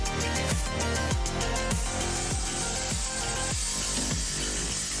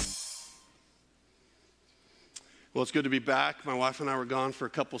Well, it's good to be back. My wife and I were gone for a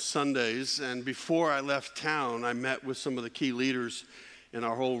couple Sundays, and before I left town, I met with some of the key leaders in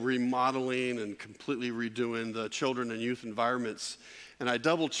our whole remodeling and completely redoing the children and youth environments. And I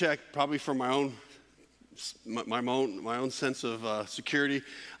double-checked, probably for my own sense of security.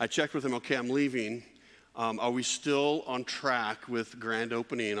 I checked with them. Okay, I'm leaving. Are we still on track with grand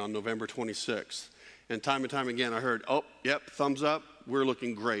opening on November 26th? And time again, I heard, oh, yep, thumbs up. We're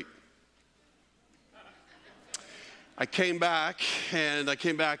looking great. I came back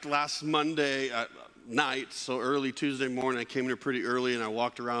last Monday night, so early Tuesday morning. I came here pretty early, and I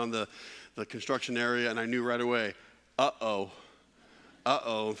walked around the construction area, and I knew right away, and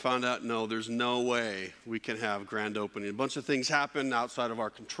found out, no, there's no way we can have grand opening. A bunch of things happened outside of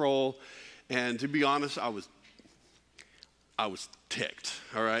our control, and to be honest, I was ticked,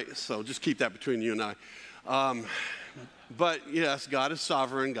 all right? So just keep that between you and I. But yes, God is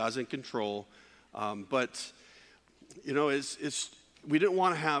sovereign, God's in control, but you know, we didn't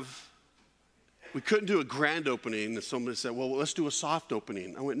want to we couldn't do a grand opening. And somebody said, well, let's do a soft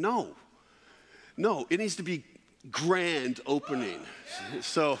opening. I went, no, it needs to be grand opening.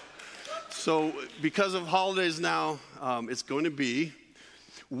 So because of holidays now, it's going to be,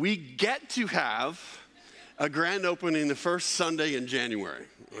 we get to have a grand opening the first Sunday in January,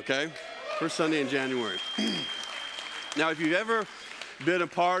 okay? First Sunday in January. Now, if you've ever been a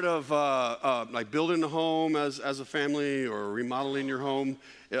part of like building a home as a family or remodeling your home,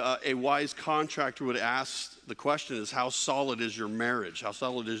 a wise contractor would ask, the question is, how solid is your marriage? How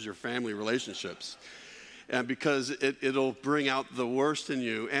solid is your family relationships? And because it'll bring out the worst in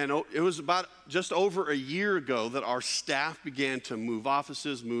you. And it was about just over a year ago that our staff began to move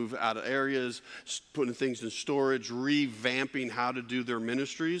offices, move out of areas, putting things in storage, revamping how to do their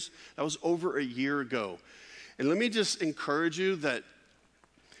ministries. That was over a year ago. And let me just encourage you that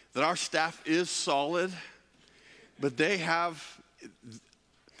our staff is solid, but they're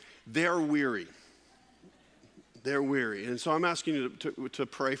weary. They're weary. And so I'm asking you to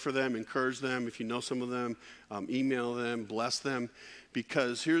pray for them, encourage them. If you know some of them, email them, bless them,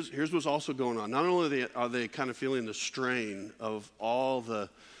 because here's what's also going on. Not only are they kind of feeling the strain of all the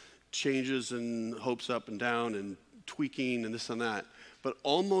changes and hopes up and down and tweaking and this and that, but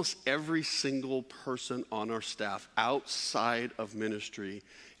almost every single person on our staff outside of ministry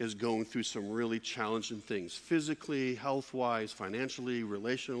is going through some really challenging things, physically, health-wise, financially,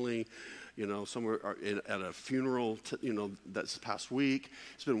 relationally. You know, some are at a funeral, that's past week.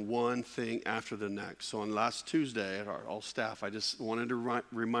 It's been one thing after the next. So on last Tuesday at our all staff, I just wanted to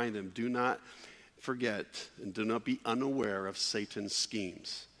remind them, do not forget and do not be unaware of Satan's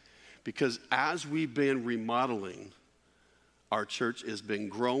schemes. Because as we've been remodeling, our church has been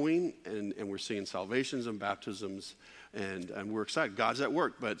growing, and we're seeing salvations and baptisms, and we're excited. God's at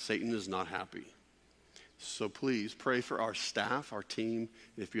work, but Satan is not happy. So please pray for our staff, our team.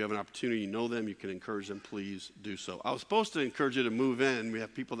 If you have an opportunity, you know them, you can encourage them, please do so. I was supposed to encourage you to move in. We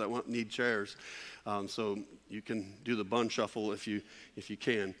have people that need chairs, so you can do the bun shuffle if you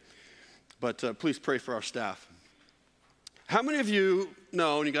can. But please pray for our staff. How many of you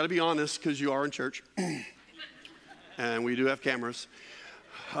know, and you got to be honest because you are in church, and we do have cameras.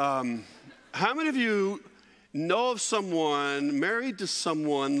 How many of you know of someone, married to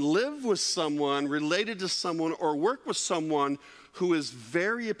someone, live with someone, related to someone, or work with someone who is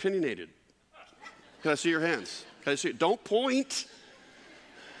very opinionated? Can I see your hands? Can I see it? Don't point.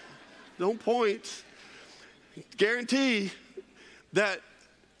 Don't point. Guarantee that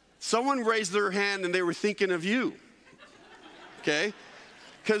someone raised their hand and they were thinking of you. Okay?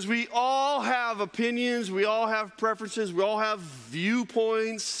 Because we all have opinions, we all have preferences, we all have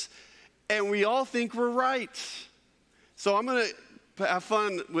viewpoints, and we all think we're right. So I'm going to have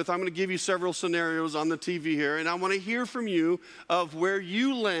fun I'm going to give you several scenarios on the TV here, and I want to hear from you of where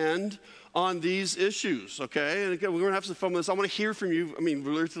you land on these issues, okay? And again, we're going to have some fun with this. I want to hear from you. I mean,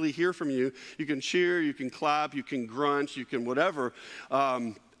 literally hear from you. You can cheer, you can clap, you can grunt, you can whatever,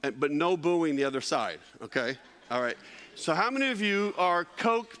 but no booing the other side, okay? All right. So how many of you are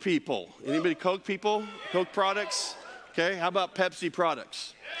Coke people? Anybody Coke people? Coke products? Okay, how about Pepsi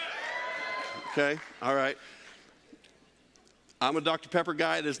products? Okay, all right. I'm a Dr. Pepper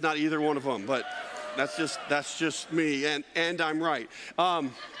guy. There's not either one of them, but that's just me, and I'm right.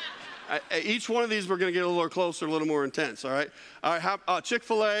 Each one of these we're going to get a little closer, a little more intense, all right? All right,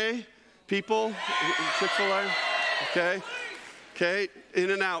 Chick-fil-A people? Chick-fil-A? Okay,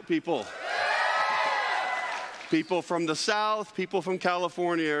 In-N-Out people. People from the South, people from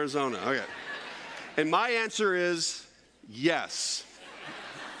California, Arizona. Okay. And my answer is yes.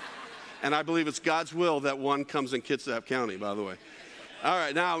 And I believe it's God's will that one comes in Kitsap County, by the way. All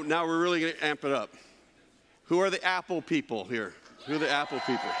right, now we're really going to amp it up. Who are the Apple people here? Who are the Apple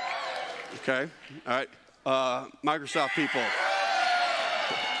people? Okay, all right. Microsoft people.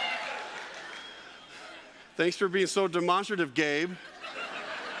 Thanks for being so demonstrative, Gabe.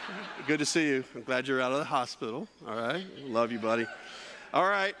 Good to see you. I'm glad you're out of the hospital. All right, love you, buddy. All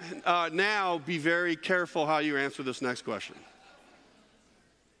right, now be very careful how you answer this next question.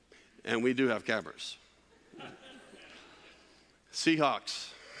 And we do have cameras. Seahawks.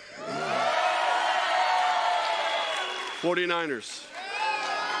 49ers.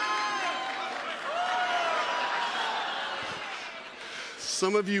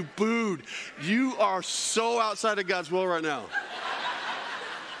 Some of you booed. You are so outside of God's will right now.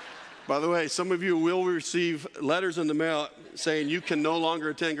 By the way, some of you will receive letters in the mail saying you can no longer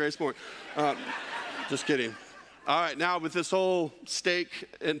attend Grace Point. Just kidding. All right, now with this whole steak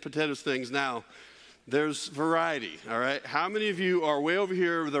and potatoes things now, there's variety, all right? How many of you are way over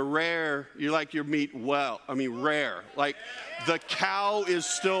here with the rare, you like your meat rare? Like the cow is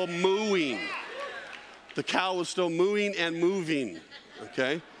still mooing. The cow is still mooing and moving,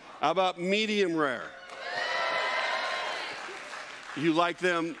 okay? How about medium rare? You like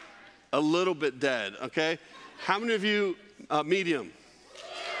them a little bit dead, okay? How many of you medium?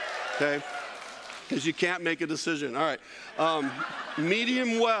 Okay, because you can't make a decision. All right,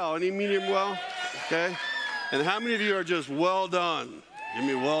 medium well. Any medium well? Okay, and how many of you are just well done? Give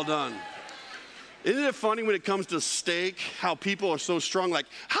me well done. Isn't it funny when it comes to steak, how people are so strong? Like,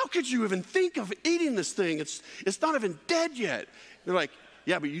 how could you even think of eating this thing? It's not even dead yet. They're like,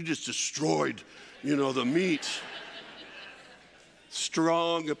 yeah, but you just destroyed, the meat.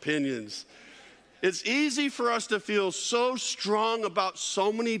 Strong opinions. It's easy for us to feel so strong about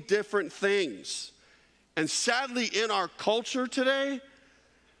so many different things. And sadly, in our culture today,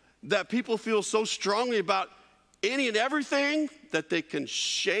 that people feel so strongly about any and everything that they can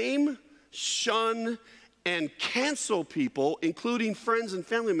shame, shun, and cancel people, including friends and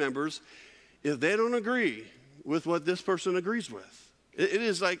family members, if they don't agree with what this person agrees with. It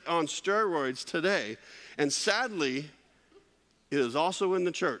is like on steroids today. And sadly, it is also in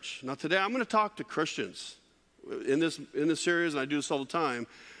the church. Now today I'm going to talk to Christians in this series, and I do this all the time.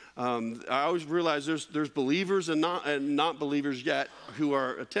 I always realize there's believers and not believers yet who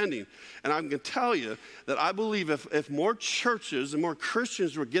are attending. And I'm going to tell you that I believe if more churches and more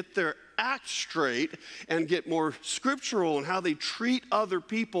Christians would get their act straight and get more scriptural in how they treat other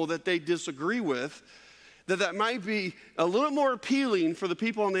people that they disagree with, that might be a little more appealing for the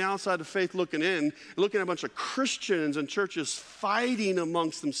people on the outside of faith looking in, looking at a bunch of Christians and churches fighting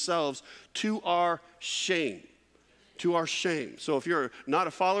amongst themselves to our shame. To our shame. So if you're not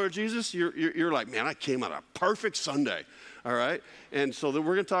a follower of Jesus, you're like, man, I came on a perfect Sunday, all right? And so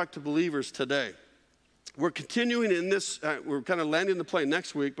we're going to talk to believers today. We're continuing in this, we're kind of landing the plane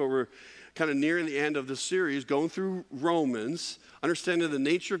next week, but we're kind of nearing the end of this series, going through Romans, understanding the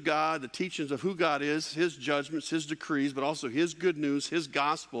nature of God, the teachings of who God is, his judgments, his decrees, but also his good news, his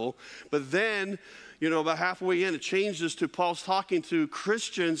gospel. But then, about halfway in, it changes to Paul's talking to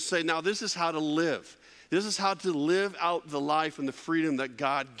Christians, say, now this is how to live. This is how to live out the life and the freedom that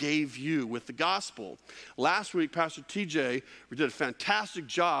God gave you with the gospel. Last week, Pastor TJ did a fantastic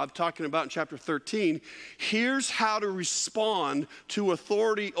job talking about in chapter 13, here's how to respond to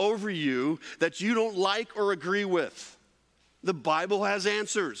authority over you that you don't like or agree with. The Bible has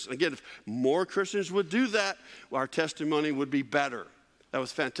answers. Again, if more Christians would do that, our testimony would be better. That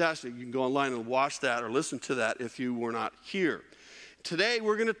was fantastic. You can go online and watch that or listen to that if you were not here. Today,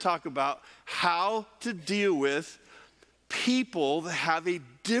 we're going to talk about how to deal with people that have a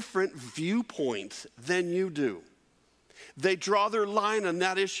different viewpoint than you do. They draw their line on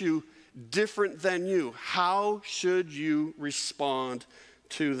that issue different than you. How should you respond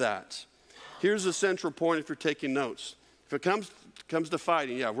to that? Here's the central point if you're taking notes. If it comes to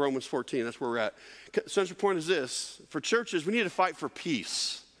fighting, Romans 14, that's where we're at. Central point is this. For churches, we need to fight for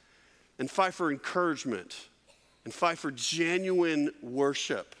peace and fight for encouragement and fight for genuine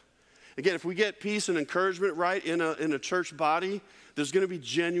worship. Again, if we get peace and encouragement right in a church body, there's going to be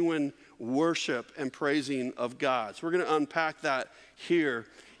genuine worship and praising of God. So we're going to unpack that here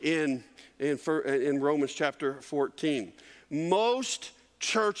in Romans chapter 14. Most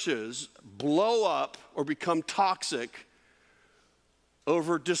churches blow up or become toxic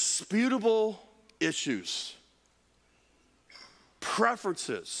over disputable issues,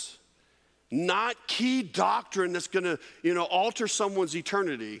 preferences, not key doctrine that's going to, alter someone's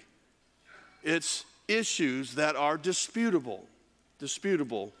eternity. It's issues that are disputable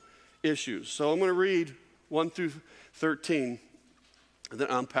issues. So I'm going to read 1 through 13. then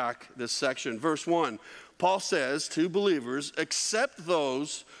unpack this section. Verse 1, Paul says to believers, accept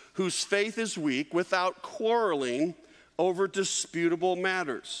those whose faith is weak without quarreling over disputable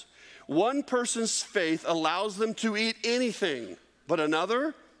matters. One person's faith allows them to eat anything, but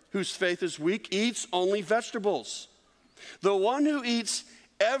another, whose faith is weak, eats only vegetables. The one who eats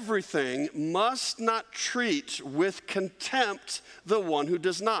everything must not treat with contempt the one who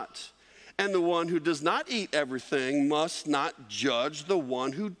does not. And the one who does not eat everything must not judge the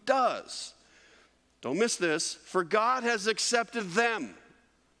one who does. Don't miss this, for God has accepted them.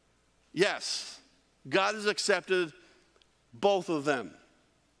 Yes, God has accepted both of them.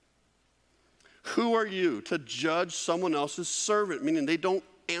 Who are you to judge someone else's servant? Meaning they don't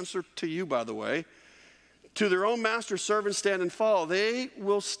answer to you, by the way. To their own master, servants stand and fall. They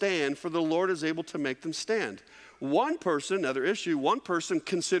will stand, for the Lord is able to make them stand. One person, another issue, one person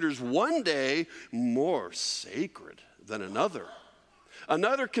considers one day more sacred than another.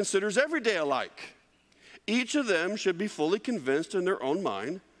 Another considers every day alike. Each of them should be fully convinced in their own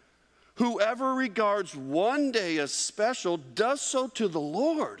mind. Whoever regards one day as special does so to the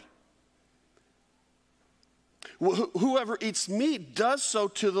Lord. Whoever eats meat does so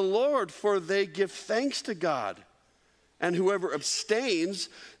to the Lord, for they give thanks to God. And whoever abstains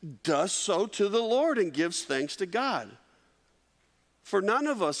does so to the Lord and gives thanks to God. For none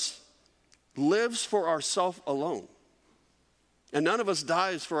of us lives for ourselves alone. And none of us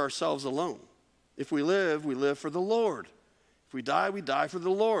dies for ourselves alone. If we live for the Lord. If we die for the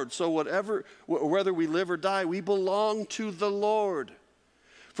Lord. So whether we live or die, we belong to the Lord.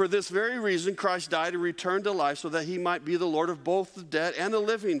 For this very reason, Christ died and returned to life so that he might be the Lord of both the dead and the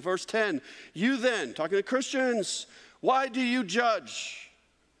living. Verse 10, you then, talking to Christians, why do you judge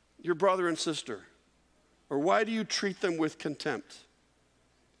your brother and sister? Or why do you treat them with contempt?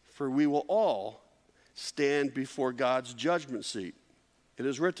 For we will all stand before God's judgment seat. It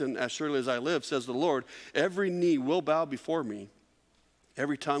is written, as surely as I live, says the Lord, every knee will bow before me,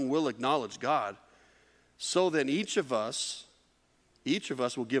 every tongue will acknowledge God. So then each of us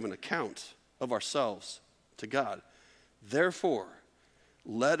will give an account of ourselves to God. Therefore,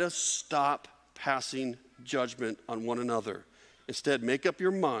 let us stop passing judgment on one another. Instead, make up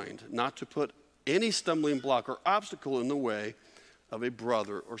your mind not to put any stumbling block or obstacle in the way of a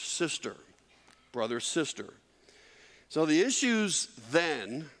brother or sister. Brother or sister. So the issues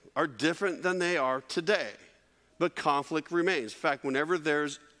then are different than they are today, but conflict remains. In fact, whenever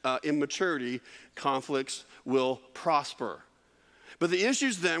there's immaturity, conflicts will prosper. But the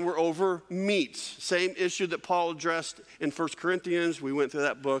issues then were over meat. Same issue that Paul addressed in 1 Corinthians. We went through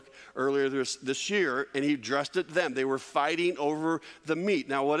that book earlier this year, and he addressed it then. They were fighting over the meat.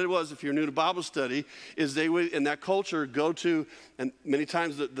 Now, what it was, if you're new to Bible study, is they would, in that culture, go to, and many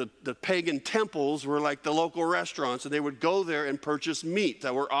times the pagan temples were like the local restaurants, and they would go there and purchase meat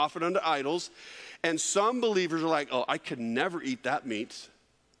that were offered unto idols. And some believers are like, oh, I could never eat that meat.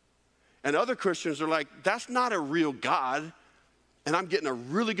 And other Christians are like, that's not a real God. And I'm getting a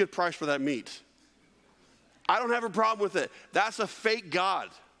really good price for that meat. I don't have a problem with it. That's a fake God.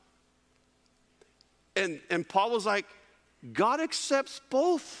 And Paul was like, God accepts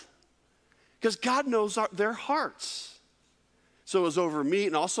both. Because God knows their hearts. So it was over meat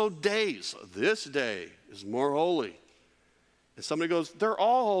and also days. This day is more holy. And somebody goes, they're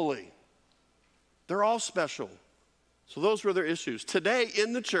all holy. They're all special. So those were their issues. Today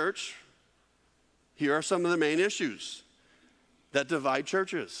in the church, here are some of the main issues that divide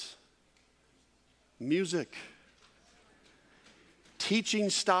churches. Music, teaching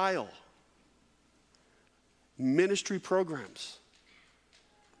style, ministry programs.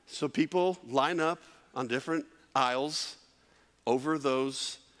 So people line up on different aisles over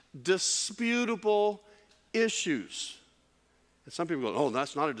those disputable issues. And some people go, oh,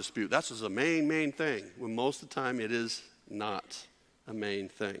 that's not a dispute. That's just a main thing. When most of the time it is not a main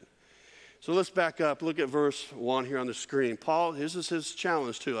thing. So let's back up. Look at verse 1 here on the screen. Paul, this is his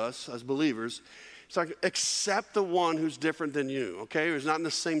challenge to us as believers. It's like, accept the one who's different than you, okay? Who's not in the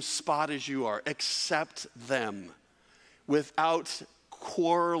same spot as you are. Accept them without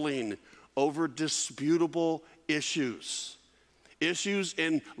quarreling over disputable issues. Issues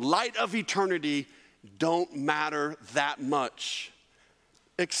in light of eternity don't matter that much.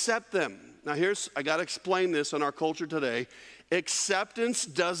 Accept them. Now I got to explain this in our culture today. Acceptance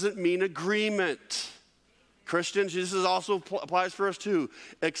doesn't mean agreement. Christians, this also applies for us too.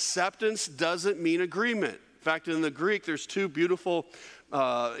 Acceptance doesn't mean agreement. In fact, in the Greek, there's two beautiful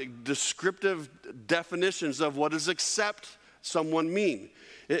descriptive definitions of what does accept someone mean.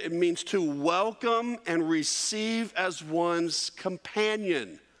 It means to welcome and receive as one's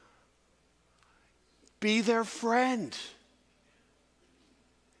companion. Be their friend.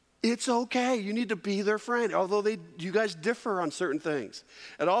 It's okay. You need to be their friend, although you guys differ on certain things.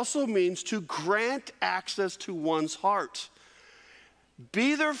 It also means to grant access to one's heart.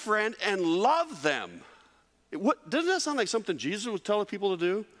 Be their friend and love them. Doesn't that sound like something Jesus was telling people to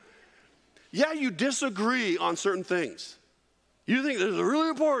do? Yeah, you disagree on certain things. You think this is really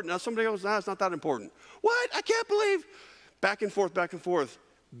important. Now somebody goes, it's not that important. What? I can't believe. Back and forth, back and forth.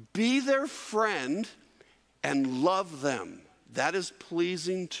 Be their friend and love them. That is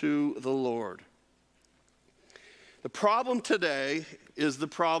pleasing to the Lord. The problem today is the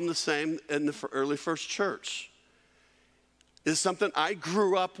problem the same in the early first church. It's something I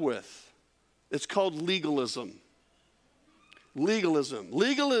grew up with. It's called legalism. Legalism.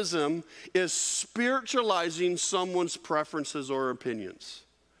 Legalism is spiritualizing someone's preferences or opinions.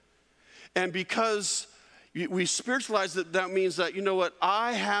 And because we spiritualize it, that means that, you know what,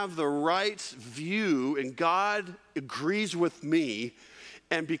 I have the right view and God agrees with me.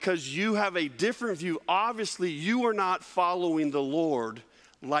 And because you have a different view, obviously you are not following the Lord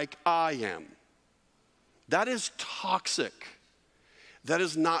like I am. That is toxic. That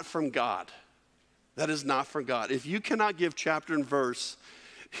is not from God. That is not from God. If you cannot give chapter and verse,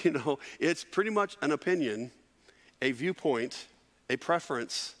 you know, it's pretty much an opinion, a viewpoint, a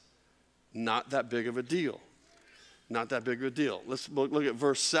preference, not that big of a deal. Not that big of a deal. Let's look at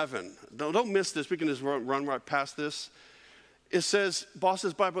verse 7. Don't miss this. We can just run right past this. It says, Paul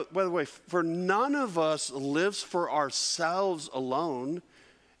says, by the way, for none of us lives for ourselves alone,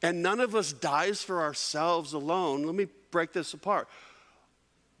 and none of us dies for ourselves alone. Let me break this apart.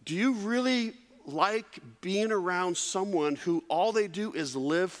 Do you really like being around someone who all they do is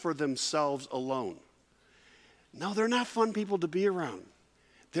live for themselves alone? No, they're not fun people to be around.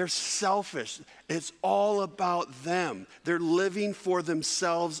 They're selfish. It's all about them. They're living for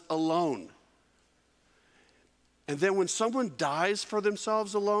themselves alone. And then when someone dies for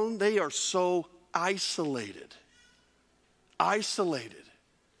themselves alone, they are so isolated. Isolated.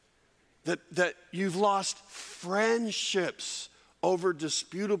 That you've lost friendships over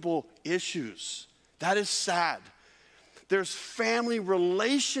disputable issues. That is sad. There's family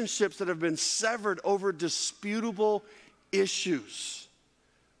relationships that have been severed over disputable issues.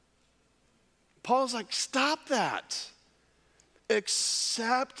 Paul's like, stop that.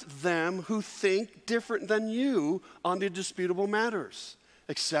 Accept them who think different than you on the disputable matters.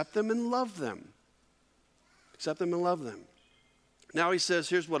 Accept them and love them. Accept them and love them. Now he says,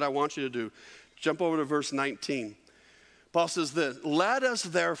 here's what I want you to do. Jump over to verse 19. Paul says this, let us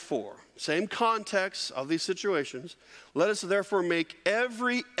therefore, same context of these situations, let us therefore make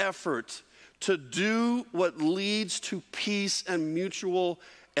every effort to do what leads to peace and mutual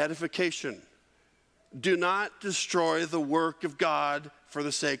edification. Do not destroy the work of God for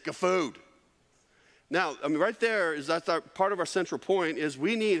the sake of food. Now, I mean, right there is part of our central point is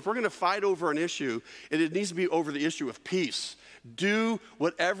if we're going to fight over an issue, it needs to be over the issue of peace. Do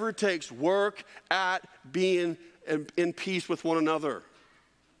whatever it takes. Work at being in peace with one another.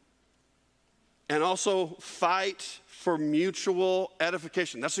 And also fight for mutual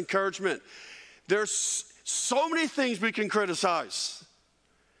edification. That's encouragement. There's so many things we can criticize.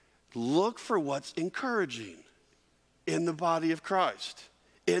 Look for what's encouraging in the body of Christ,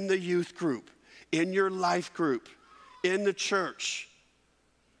 in the youth group, in your life group, in the church.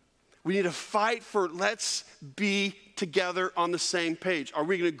 We need to fight for let's be together on the same page. Are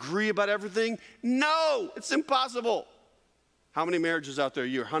we going to agree about everything? No, it's impossible. How many marriages out there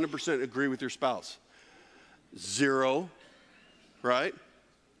you 100% agree with your spouse? 0, right?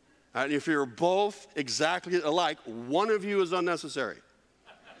 And if you're both exactly alike, one of you is unnecessary.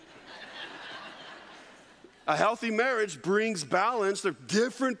 A healthy marriage brings balance. They're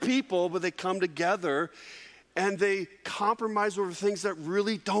different people, but they come together and they compromise over things that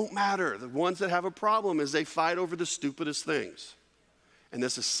really don't matter. The ones that have a problem is they fight over the stupidest things. And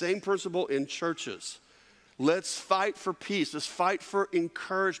that's the same principle in churches. Let's fight for peace. Let's fight for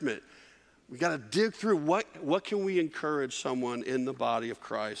encouragement. We got to dig through what can we encourage someone in the body of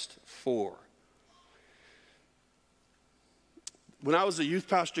Christ for? When I was a youth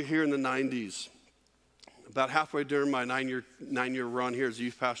pastor here in the 90s, about halfway during my nine-year run here as a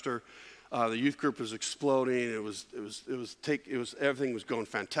youth pastor, the youth group was exploding. Everything was going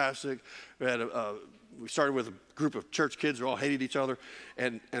fantastic. We started with a group of church kids who all hated each other,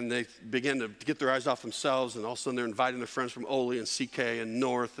 and they began to get their eyes off themselves, and all of a sudden they're inviting their friends from Ole and CK and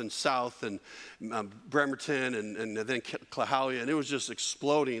North and South and Bremerton and then Clahalia, and it was just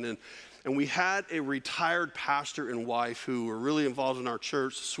exploding. And we had a retired pastor and wife who were really involved in our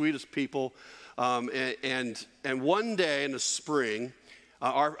church, the sweetest people. And one day in the spring,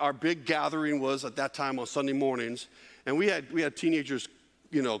 our big gathering was at that time on Sunday mornings, and we had teenagers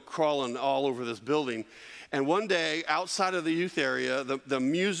crawling all over this building. And one day, outside of the youth area, the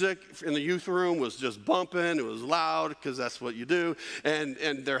music in the youth room was just bumping. It was loud because that's what you do. And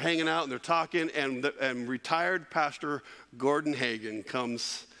they're hanging out and they're talking. And retired Pastor Gordon Hagen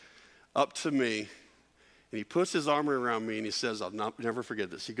comes up to me, and he puts his arm around me, and he says, I'll never forget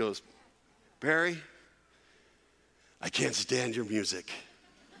this. He goes, Barry, I can't stand your music,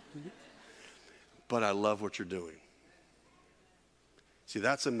 but I love what you're doing. See,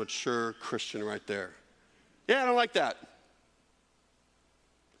 that's a mature Christian right there. Yeah, I don't like that.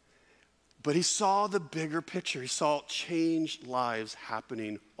 But he saw the bigger picture. He saw changed lives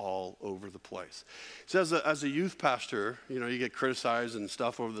happening all over the place. So as a youth pastor, you get criticized and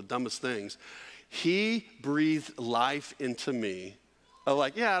stuff over the dumbest things. He breathed life into me. Of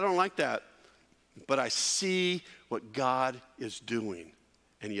like, yeah, I don't like that, but I see what God is doing.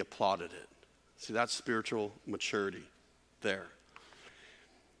 And he applauded it. See, that's spiritual maturity there.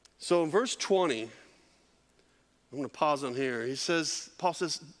 So in verse 20, I'm going to pause on here. Paul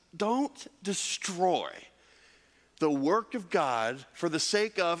says, don't destroy the work of God for the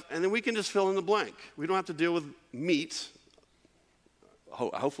sake of, and then we can just fill in the blank. We don't have to deal with meat.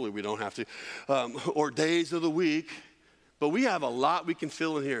 Hopefully we don't have to, or days of the week. But we have a lot we can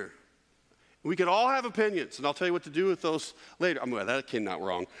fill in here. We can all have opinions, and I'll tell you what to do with those later. That came out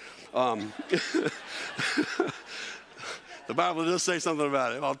wrong. The Bible does say something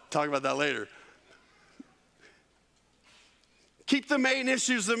about it. I'll talk about that later. Keep the main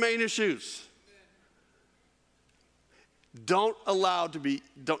issues the main issues. Don't allow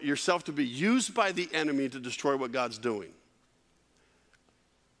yourself to be used by the enemy to destroy what God's doing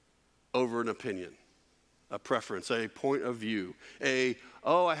over an opinion, a preference, a point of view,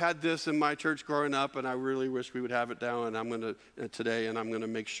 I had this in my church growing up and I really wish we would have it down, and I'm going to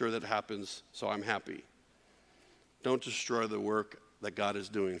make sure that happens so I'm happy. Don't destroy the work that God is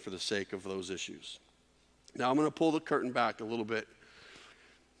doing for the sake of those issues. Now I'm going to pull the curtain back a little bit.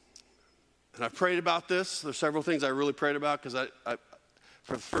 And I've prayed about this. There's several things I really prayed about because I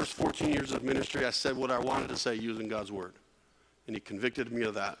for the first 14 years of ministry, I said what I wanted to say using God's word. And he convicted me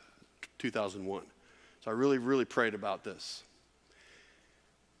of that 2001. So I really, really prayed about this.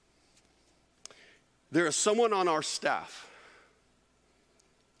 There is someone on our staff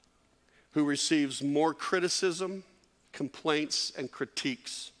who receives more criticism, complaints, and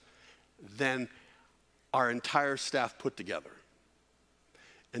critiques than our entire staff put together.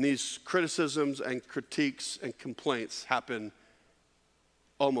 And these criticisms and critiques and complaints happen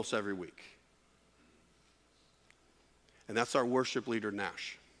almost every week. And that's our worship leader,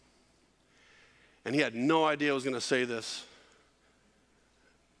 Nash. And he had no idea I was going to say this.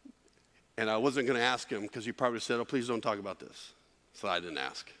 And I wasn't going to ask him because he probably said, please don't talk about this. So I didn't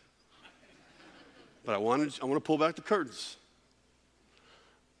ask. But I want to pull back the curtains.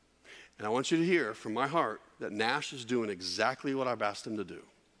 And I want you to hear from my heart that Nash is doing exactly what I've asked him to do.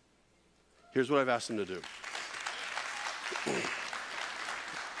 Here's what I've asked him to do.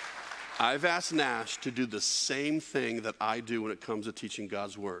 I've asked Nash to do the same thing that I do when it comes to teaching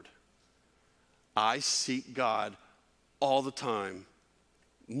God's word. I seek God all the time,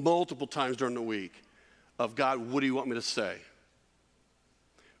 multiple times during the week, of God, what do you want me to say?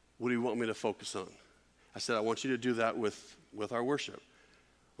 What do you want me to focus on? I said, I want you to do that with our worship.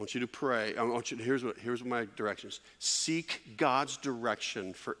 I want you to pray. Here's my directions. Seek God's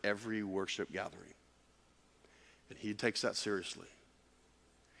direction for every worship gathering. And he takes that seriously.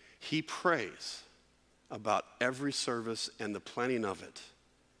 He prays about every service and the planning of it.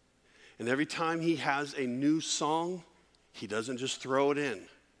 And every time he has a new song, he doesn't just throw it in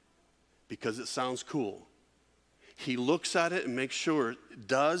because it sounds cool. He looks at it and makes sure,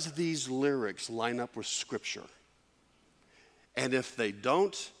 does these lyrics line up with Scripture? And if they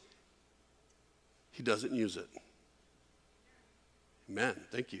don't, he doesn't use it. Amen.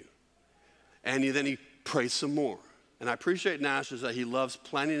 Thank you. And then he prays some more. And I appreciate Nash is that he loves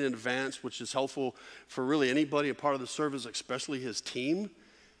planning in advance, which is helpful for really anybody a part of the service, especially his team.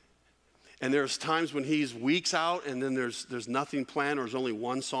 And there's times when he's weeks out, and then there's nothing planned, or there's only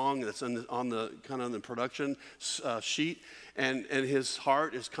one song that's on the kind of the production sheet, and his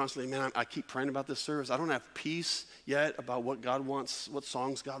heart is constantly, man, I keep praying about this service. I don't have peace yet about what God wants, what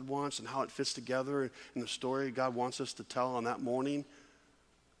songs God wants, and how it fits together in the story God wants us to tell on that morning.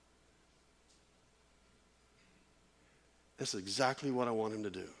 That's exactly what I want him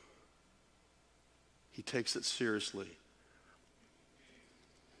to do. He takes it seriously.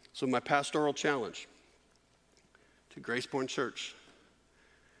 So my pastoral challenge to Grace Point Church,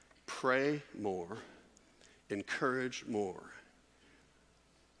 pray more, encourage more,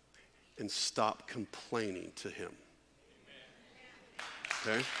 and stop complaining to him.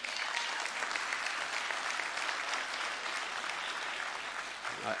 okay?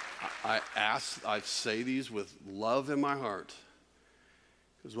 I say these with love in my heart.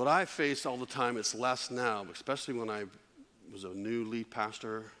 Because what I face all the time, it's less now, especially when I was a new lead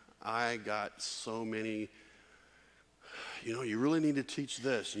pastor. I got so many, you really need to teach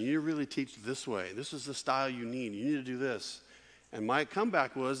this. You need to really teach this way. This is the style you need. You need to do this. And my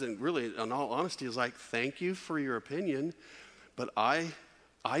comeback was, and really, in all honesty, is like, thank you for your opinion, but I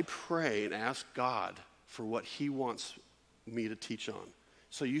pray and ask God for what he wants me to teach on.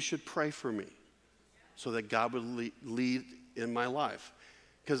 So you should pray for me so that God would lead in my life.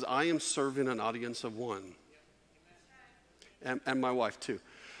 Because I am serving an audience of one. And my wife, too.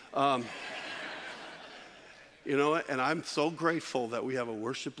 You know what? And I'm so grateful that we have a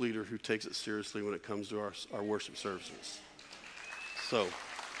worship leader who takes it seriously when it comes to our worship services. So,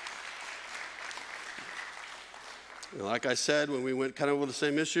 like I said, when we went kind of with the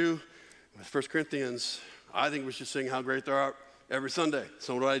same issue with 1 Corinthians, I think we should sing How Great Thou Art every Sunday.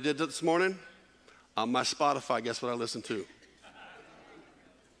 So what I did this morning, on my Spotify, guess what I listened to?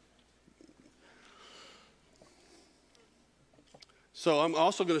 So I'm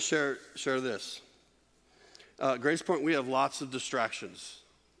also going to share this. Grace Point, we have lots of distractions.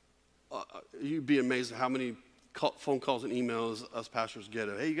 You'd be amazed at how many phone calls and emails us pastors get.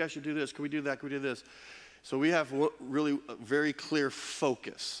 Hey, you guys should do this. Can we do that? Can we do this? So we have really a very clear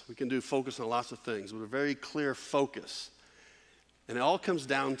focus. We can do focus on lots of things, but a very clear focus. And it all comes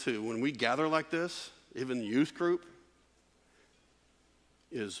down to, when we gather like this, even youth group,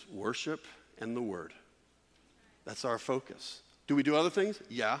 is worship and the word. That's our focus. Do we do other things?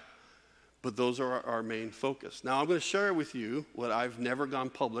 Yeah, but those are our main focus. Now I'm going to share with you what I've never gone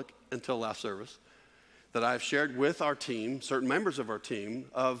public until last service, that I've shared with our team, certain members of our team,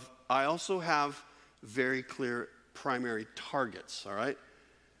 I also have very clear primary targets, all right?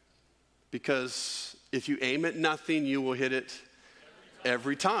 Because if you aim at nothing, you will hit it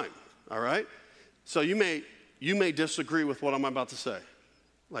every time, all right? So you may disagree with what I'm about to say.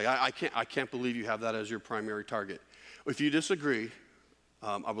 Like, I can't believe you have that as your primary target. If you disagree,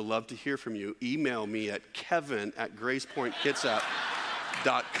 I would love to hear from you. Email me at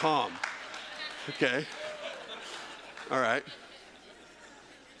kevin@gracepointkitsap.com. Okay? All right.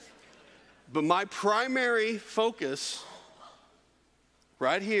 But my primary focus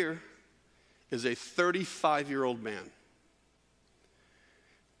right here is a 35-year-old man.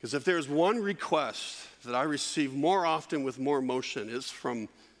 Because if there's one request that I receive more often with more emotion, it's from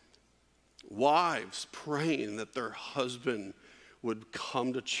wives praying that their husband would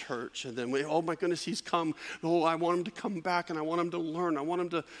come to church, and then, oh my goodness, he's come. Oh, I want him to come back, and I want him to learn. I want him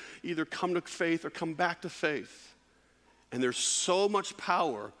to either come to faith or come back to faith. And there's so much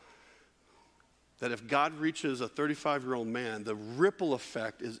power that if God reaches a 35-year-old man, the ripple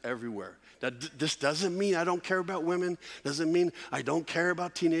effect is everywhere. This doesn't mean I don't care about women. Doesn't mean I don't care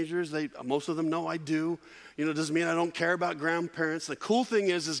about teenagers. Most of them know I do. It doesn't mean I don't care about grandparents. The cool thing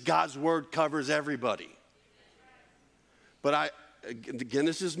is God's word covers everybody. But again,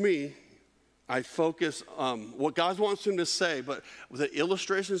 this is me. I focus what God wants him to say, but the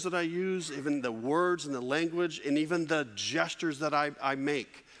illustrations that I use, even the words and the language, and even the gestures that I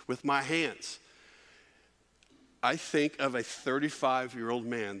make with my hands. I think of a 35-year-old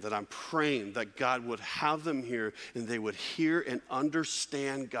man that I'm praying that God would have them here and they would hear and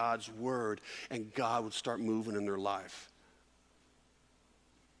understand God's word and God would start moving in their life.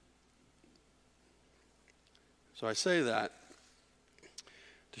 So I say that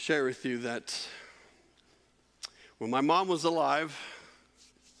to share with you that when my mom was alive,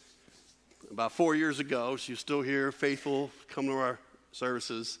 about 4 years ago, she was still here, faithful, coming to our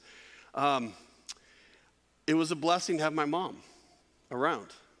services. It was a blessing to have my mom around.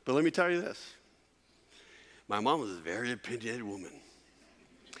 But let me tell you this. My mom was a very opinionated woman.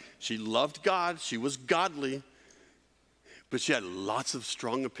 She loved God. She was godly. But she had lots of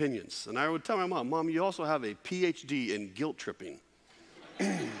strong opinions. And I would tell my mom, Mom, you also have a PhD in guilt tripping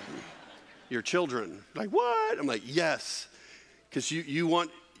your children. Like, what? I'm like, yes. Because you want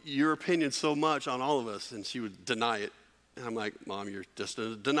your opinion so much on all of us. And she would deny it. And I'm like, Mom, you're just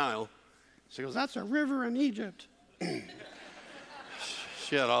in denial. She goes, that's a river in Egypt.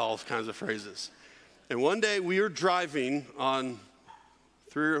 She had all kinds of phrases. And one day we were driving on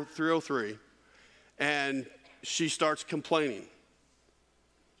 303, and she starts complaining.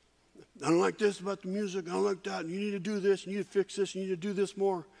 I don't like this about the music. I don't like that. You need to do this. You need to fix this. You need to do this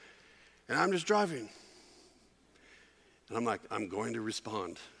more. And I'm just driving. And I'm like, I'm going to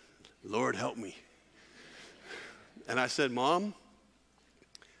respond. Lord, help me. And I said, Mom,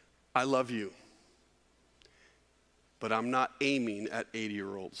 I love you. but I'm not aiming at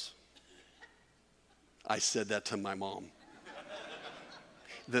 80-year-olds. I said that to my mom.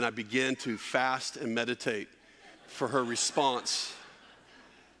 Then I began to fast and meditate for her response.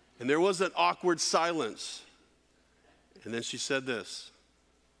 And there was an awkward silence. And then she said this,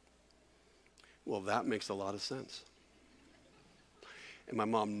 well, that makes a lot of sense. And my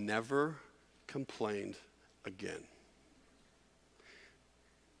mom never complained again.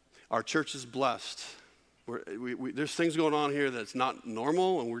 Our church is blessed. There's things going on here that's not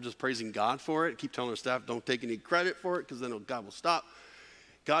normal, and we're just praising God for it. Keep telling our staff, don't take any credit for it, because then God will stop.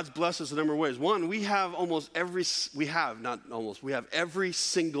 God's blessed us in a number of ways. One, we have every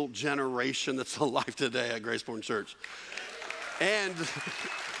single generation that's alive today at Grace Point Church. And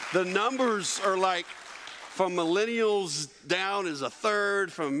the numbers are like, from millennials down is a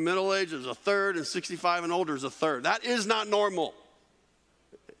third, from middle age is a third, and 65 and older is a third. That is not normal.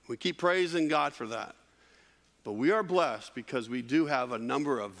 We keep praising God for that. But we are blessed because we do have a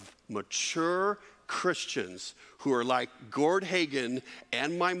number of mature Christians who are like Gord Hagen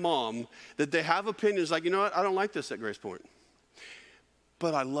and my mom, that they have opinions like, you know what, I don't like this at Grace Point,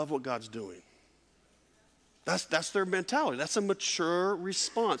 but I love what God's doing. That's their mentality. That's a mature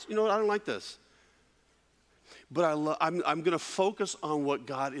response. You know what, I don't like this, but I'm going to focus on what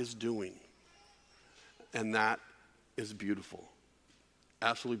God is doing. And that is beautiful.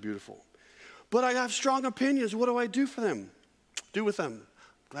 Absolutely beautiful. But I have strong opinions. What do I do for them? Do with them?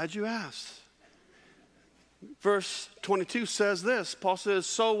 Glad you asked. Verse 22 says this. Paul says,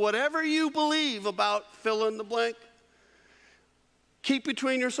 so whatever you believe about fill in the blank, keep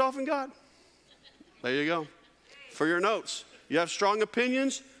between yourself and God. There you go. For your notes. You have strong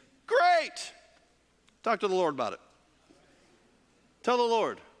opinions? Great. Talk to the Lord about it. Tell the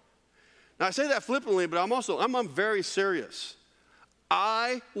Lord. Now, I say that flippantly, but I'm very serious.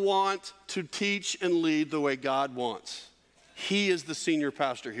 I want to teach and lead the way God wants. He is the senior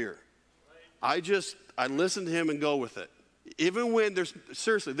pastor here. I listen to him and go with it. Even when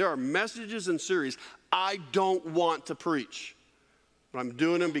there are messages and series I don't want to preach. But I'm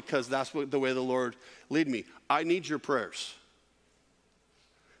doing them because that's the way the Lord lead me. I need your prayers.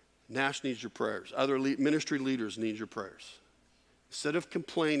 Nash needs your prayers. Other ministry leaders need your prayers. Instead of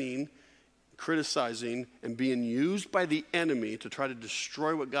complaining, criticizing, and being used by the enemy to try to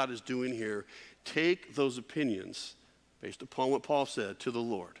destroy what God is doing here, take those opinions based upon what Paul said to the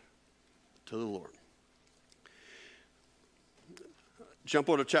Lord. To the Lord. Jump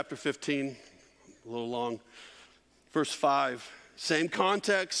over to chapter 15, a little long. Verse 5, same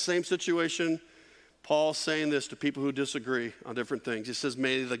context, same situation. Paul's saying this to people who disagree on different things. He says,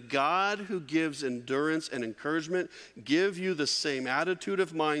 may the God who gives endurance and encouragement give you the same attitude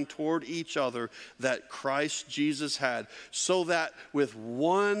of mind toward each other that Christ Jesus had, so that with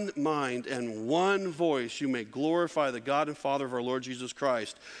one mind and one voice you may glorify the God and Father of our Lord Jesus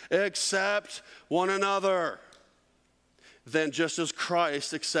Christ. Accept one another, then just as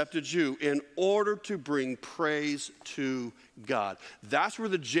Christ accepted you, in order to bring praise to God. That's where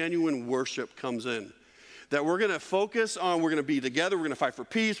the genuine worship comes in. That we're going to focus on, we're going to be together, we're going to fight for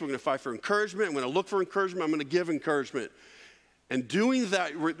peace, we're going to fight for encouragement, I'm going to look for encouragement, I'm going to give encouragement. And doing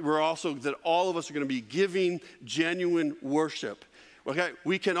that, we're also, that all of us are going to be giving genuine worship. Okay,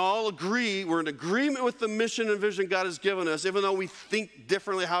 we can all agree, we're in agreement with the mission and vision God has given us, even though we think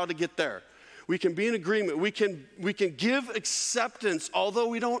differently how to get there. We can be in agreement. We can give acceptance, although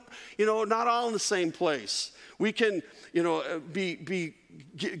we don't, not all in the same place. We can, be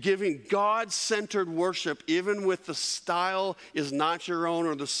giving God-centered worship, even with the style is not your own,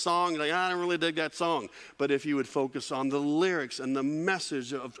 or the song, like, I don't really dig that song. But if you would focus on the lyrics and the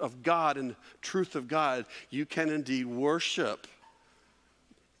message of God and the truth of God, you can indeed worship.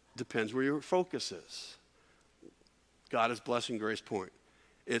 Depends where your focus is. God is blessing Grace Point.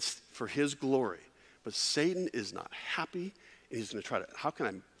 It's for his glory. But Satan is not happy, and he's going to try to, how can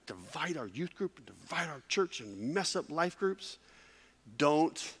I divide our youth group and divide our church and mess up life groups?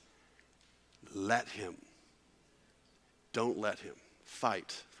 Don't let him. Don't let him.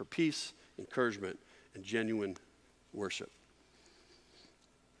 Fight for peace, encouragement, and genuine worship.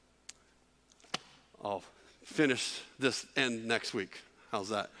 I'll finish this end next week. How's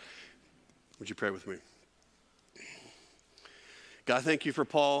that? Would you pray with me? God, thank you for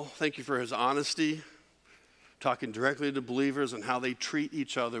Paul. Thank you for his honesty, talking directly to believers and how they treat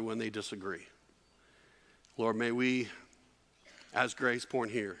each other when they disagree. Lord, may we, as Grace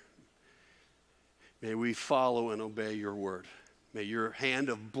Point here, may we follow and obey your word. May your hand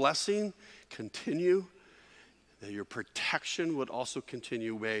of blessing continue, that your protection would also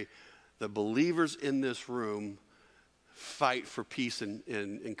continue. May the believers in this room fight for peace and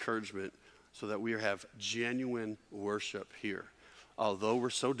encouragement so that we have genuine worship here. Although we're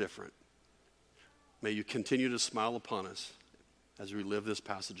so different, may you continue to smile upon us as we live this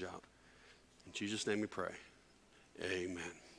passage out. In Jesus' name we pray. Amen.